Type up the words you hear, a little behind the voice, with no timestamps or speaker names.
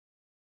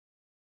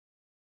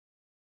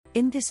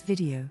In this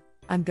video,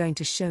 I'm going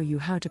to show you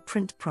how to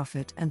print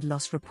profit and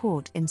loss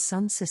report in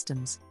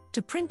SunSystems.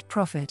 To print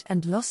profit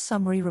and loss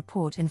summary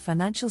report in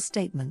financial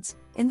statements,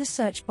 in the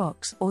search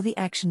box or the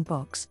action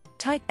box,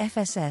 type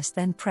FSS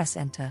then press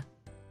enter.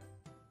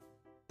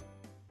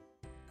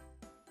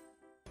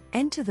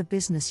 Enter the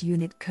business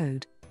unit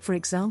code, for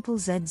example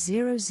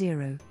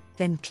Z00,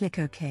 then click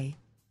OK.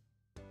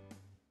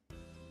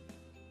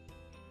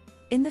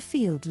 In the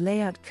field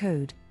layout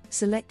code,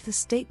 select the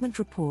statement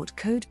report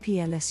code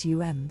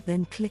PLSUM,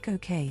 then click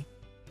OK.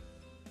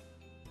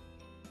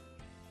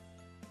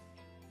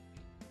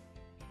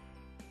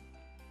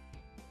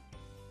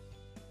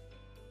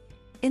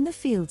 In the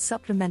field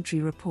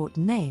supplementary report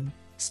name,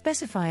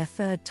 specify a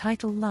third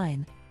title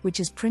line, which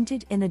is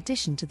printed in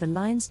addition to the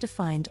lines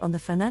defined on the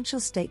financial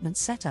statement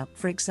setup,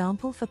 for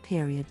example for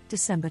period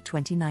December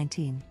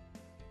 2019.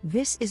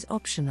 This is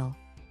optional.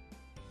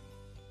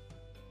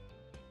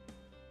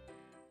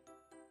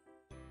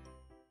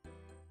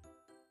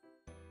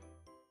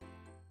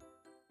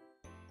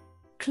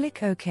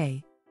 Click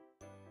OK.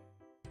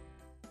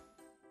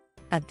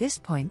 At this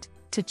point,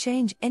 to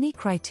change any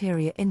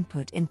criteria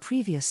input in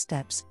previous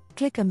steps,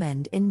 click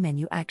Amend in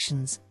Menu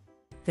Actions.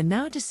 The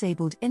now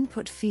disabled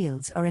input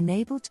fields are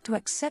enabled to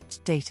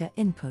accept data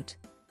input.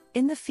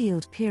 In the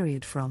field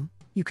period from,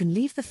 you can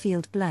leave the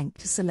field blank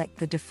to select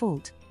the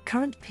default,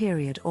 current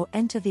period or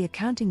enter the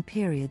accounting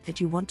period that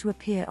you want to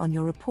appear on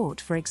your report,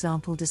 for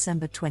example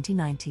December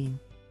 2019.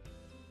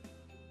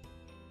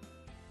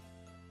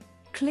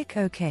 Click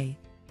OK.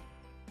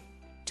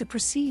 To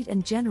proceed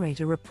and generate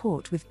a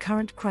report with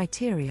current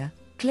criteria,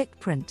 click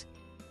Print.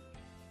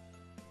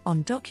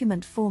 On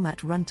Document Format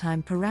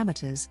Runtime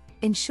Parameters,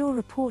 ensure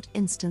Report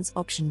Instance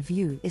Option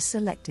View is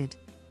selected.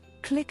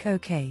 Click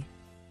OK.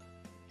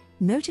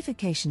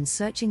 Notification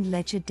Searching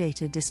Ledger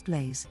Data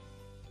displays.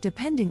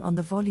 Depending on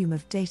the volume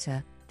of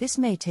data, this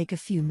may take a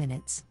few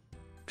minutes.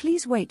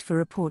 Please wait for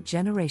report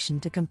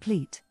generation to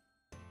complete.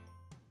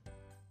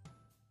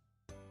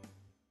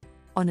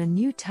 On a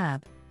new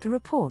tab, the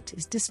report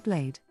is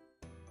displayed.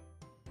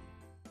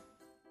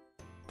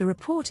 The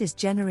report is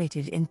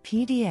generated in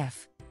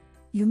PDF.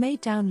 You may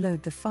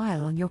download the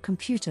file on your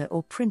computer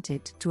or print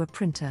it to a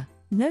printer.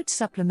 Note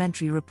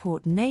supplementary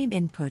report name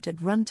input at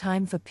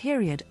runtime for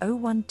period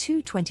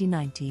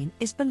 012-2019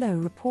 is below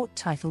report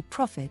title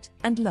Profit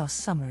and Loss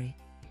Summary.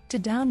 To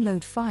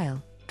download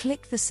file,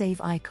 click the Save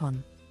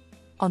icon.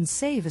 On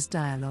Save As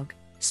dialog,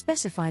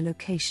 specify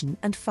location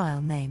and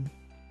file name.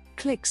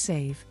 Click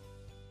Save.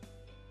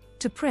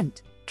 To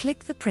print,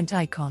 click the Print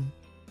icon.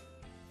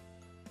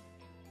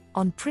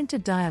 On Printer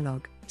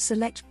dialog,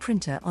 select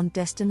Printer on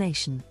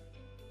Destination.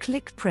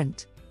 Click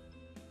Print.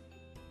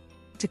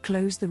 To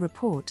close the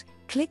report,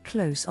 click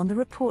Close on the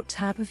Report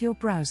tab of your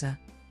browser.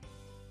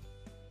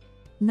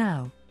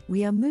 Now,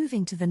 we are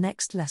moving to the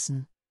next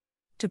lesson.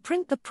 To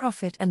print the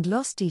profit and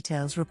loss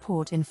details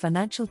report in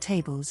financial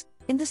tables,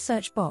 in the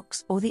search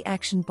box or the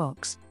action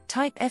box,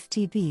 type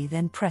FTB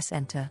then press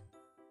enter.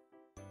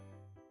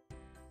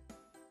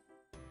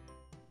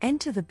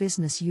 Enter the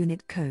business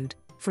unit code,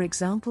 for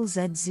example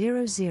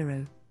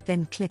Z00,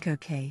 then click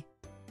OK.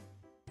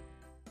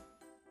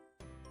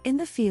 In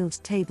the field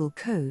table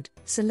code,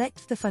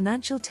 select the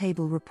financial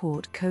table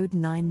report code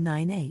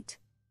 998.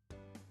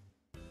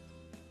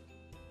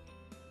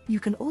 You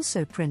can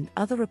also print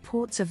other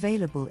reports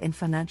available in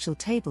financial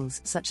tables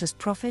such as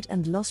profit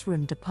and loss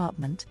room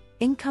department,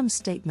 income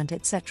statement,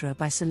 etc.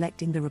 by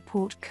selecting the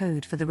report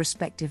code for the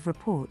respective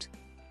report.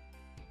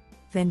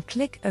 Then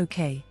click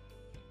OK.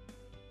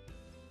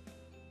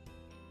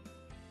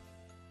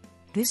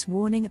 This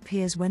warning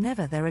appears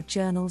whenever there are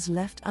journals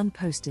left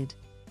unposted.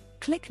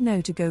 Click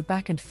No to go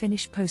back and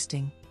finish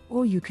posting,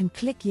 or you can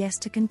click Yes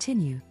to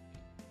continue.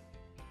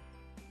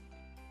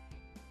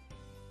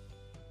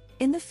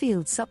 In the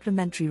field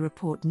supplementary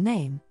report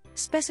name,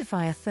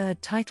 specify a third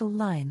title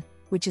line,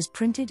 which is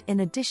printed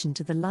in addition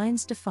to the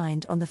lines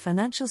defined on the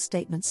financial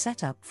statement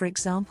setup, for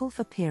example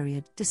for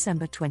period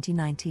December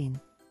 2019.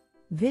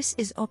 This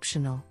is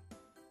optional.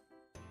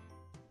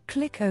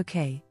 Click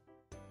OK.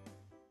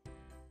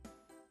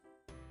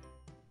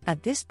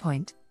 At this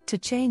point, to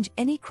change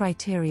any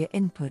criteria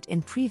input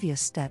in previous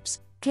steps,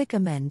 click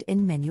Amend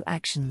in Menu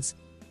Actions.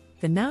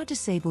 The now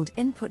disabled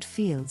input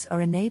fields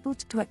are enabled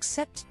to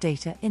accept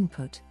data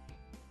input.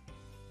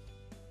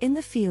 In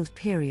the field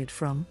period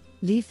from,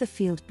 leave the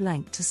field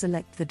blank to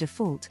select the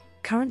default,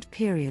 current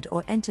period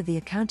or enter the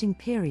accounting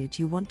period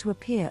you want to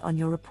appear on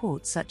your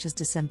report, such as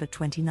December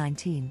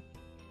 2019.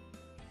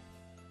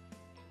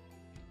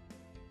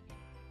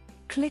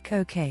 Click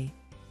OK.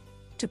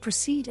 To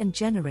proceed and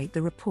generate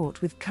the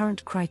report with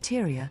current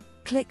criteria,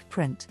 click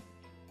Print.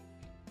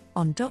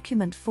 On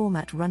Document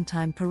Format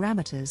Runtime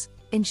Parameters,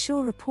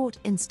 ensure Report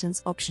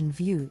Instance Option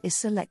View is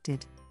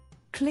selected.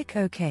 Click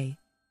OK.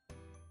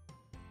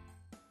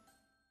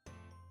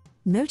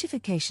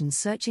 Notification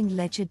Searching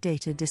Ledger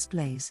Data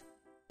displays.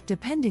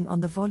 Depending on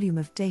the volume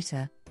of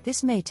data,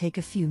 this may take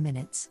a few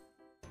minutes.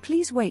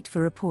 Please wait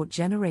for report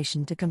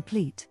generation to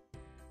complete.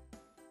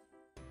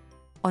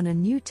 On a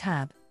new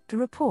tab, the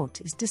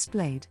report is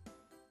displayed.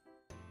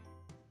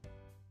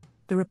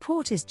 The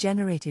report is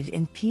generated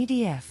in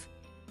PDF.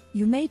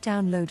 You may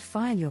download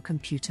file your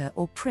computer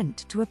or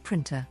print to a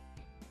printer.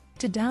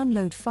 To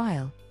download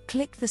file,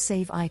 click the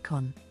Save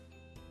icon.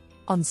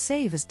 On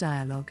Save As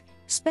dialog,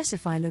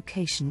 specify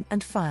location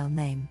and file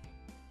name.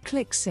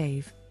 Click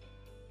Save.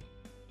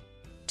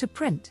 To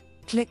print,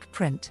 click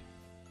Print.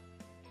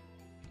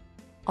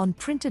 On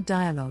Printer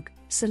dialog,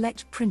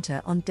 select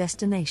Printer on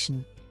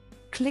Destination.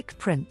 Click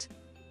Print.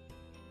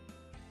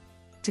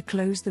 To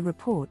close the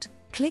report,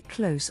 click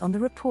Close on the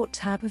Report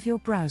tab of your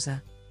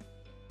browser.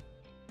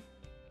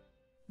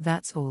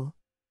 That's all.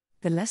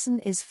 The lesson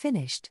is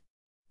finished.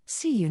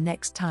 See you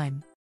next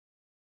time.